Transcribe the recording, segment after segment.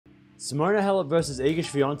Simona Halep versus Iga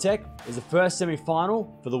Swiatek is the first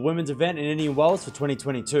semi-final for the women's event in Indian Wells for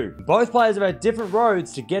 2022. Both players have had different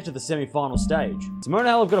roads to get to the semi-final stage. Simona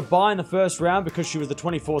Halep got a bye in the first round because she was the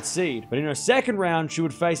 24th seed, but in her second round she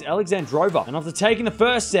would face Alexandrova, and after taking the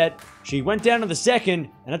first set, she went down to the second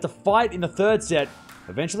and had to fight in the third set,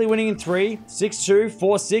 eventually winning in 3, 6-2,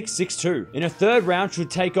 4-6, 6-2. In her third round, she would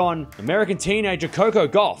take on American teenager Coco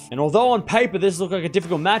Gauff. And although on paper this looked like a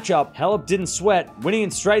difficult matchup, Halep didn't sweat, winning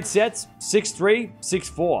in straight sets, 6-3,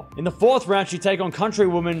 6-4. In the fourth round, she'd take on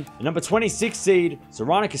countrywoman and number 26 seed,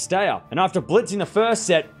 Serena Williams. And after blitzing the first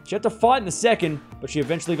set, she had to fight in the second, but she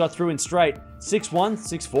eventually got through in straight, 6-1,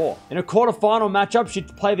 6-4. In a quarterfinal matchup,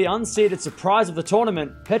 she'd play the unseeded surprise of the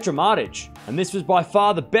tournament, Petra Martic. And this was by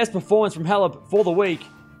far the best performance from Halep for the week,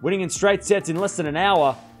 winning in straight sets in less than an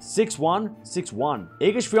hour, 6-1, 6-1.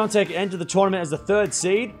 Iga Swiatek entered the tournament as the third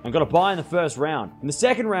seed and got a bye in the first round. In the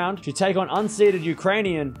second round, she'd take on unseeded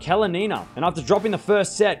Ukrainian Kalinina, and after dropping the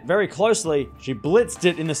first set very closely, she blitzed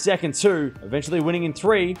it in the second two, eventually winning in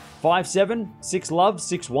 3, 5-7, 6-love,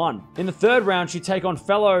 6-1. In the third round, she'd take on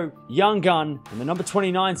fellow young gun and the number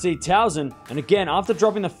 29 seed Towson, and again, after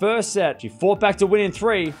dropping the first set, she fought back to win in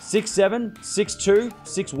 3, 6-7, 6-2,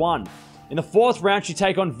 6-1. In the fourth round, she'd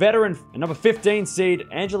take on veteran and number 15 seed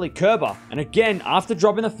Angelique Kerber. And again, after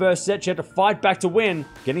dropping the first set, she had to fight back to win,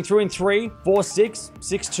 getting through in 3, 4-6,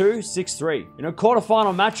 6-2, 6-3. In her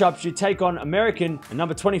quarterfinal matchup, she'd take on American and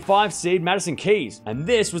number 25 seed Madison Keys. And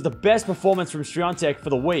this was the best performance from Swiatek for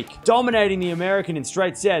the week, dominating the American in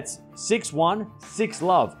straight sets, 6-1,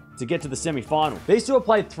 6-love. To get to the semi-final. These two have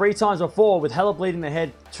played 3 times before, with Halep leading the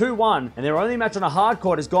head 2-1, and their only match on a hard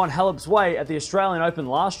court has gone Halep's way at the Australian Open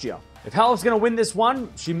last year. If Halep's going to win this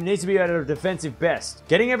one, she needs to be at her defensive best.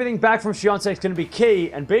 Getting everything back from Swiatek is going to be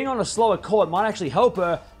key, and being on a slower court might actually help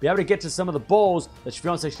her be able to get to some of the balls that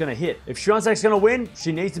Swiatek's going to hit. If Swiatek's going to win,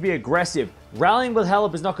 she needs to be aggressive. Rallying with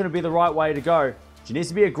Halep is not going to be the right way to go. She needs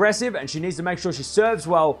to be aggressive, and she needs to make sure she serves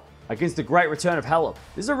well against the great return of Halep.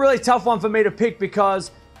 This is a really tough one for me to pick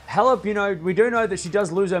because Halep, we do know that she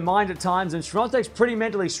does lose her mind at times, and Swiatek's pretty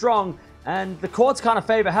mentally strong, and the courts kind of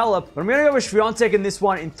favor Halep. But I'm going to go with Swiatek in this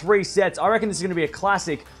one in 3 sets. I reckon this is going to be a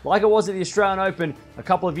classic, like it was at the Australian Open a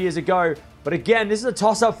couple of years ago. But again, this is a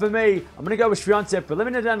toss-up for me. I'm going to go with Swiatek, but let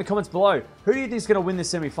me know down in the comments below, who do you think is going to win this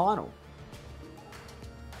semi-final?